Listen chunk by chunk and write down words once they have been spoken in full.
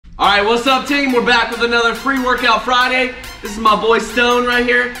All right, what's up, team? We're back with another free workout Friday. This is my boy Stone right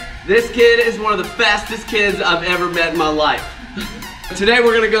here. This kid is one of the fastest kids I've ever met in my life. Today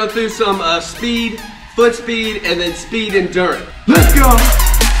we're gonna go through some speed, foot speed, and then speed endurance. Let's go.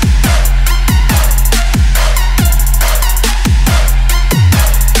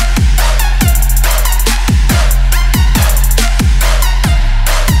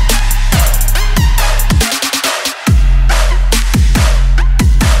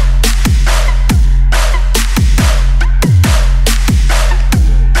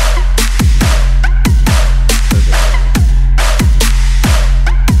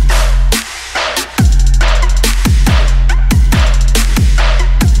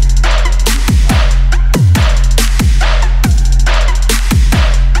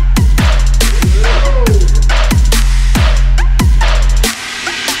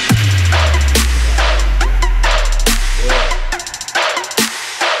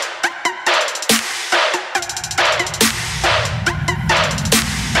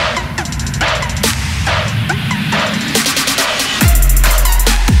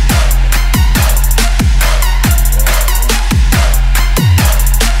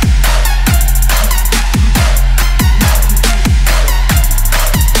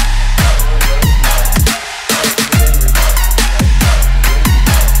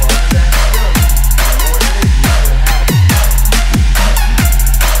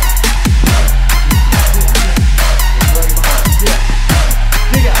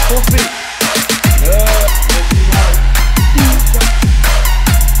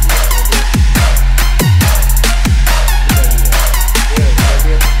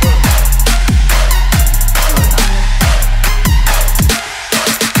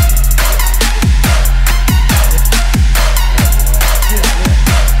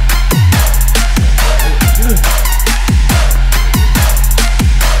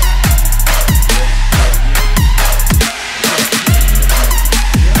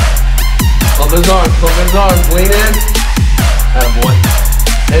 Pump his arms, lean in. Attaboy.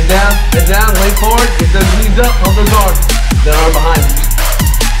 Head down, lean forward, get those knees up, pump those arms. That arm behind you.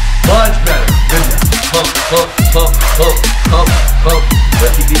 Much better. Good job. Pump, pump, pump, pump, pump, pump.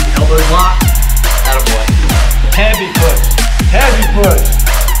 Keep these elbows locked. Attaboy. Heavy push. Heavy push.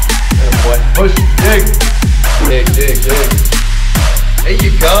 Attaboy. Push. Dig. Dig, dig, dig. There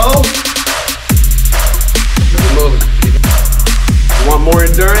you go. Keep moving. You want more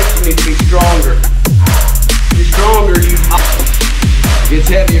endurance? You need to be stronger. You're stronger, you gets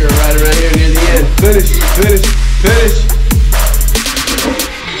heavier right around here near the end. Finish, finish, finish.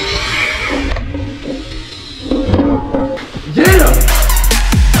 Yeah!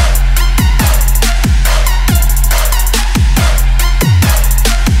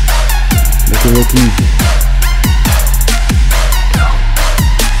 Make it look easy. Go.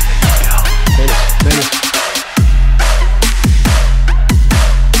 Finish, finish.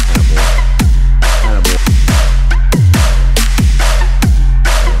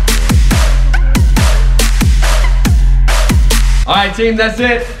 All right, team, that's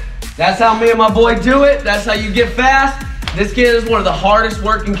it. That's how me and my boy do it. That's how you get fast. This kid is one of the hardest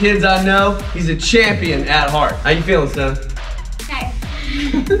working kids I know. He's a champion at heart. How you feeling, son? Tired.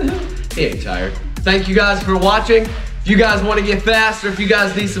 He ain't tired. Thank you guys for watching. If you guys want to get faster, if you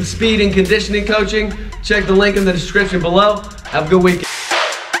guys need some speed and conditioning coaching, check the link in the description below. Have a good weekend.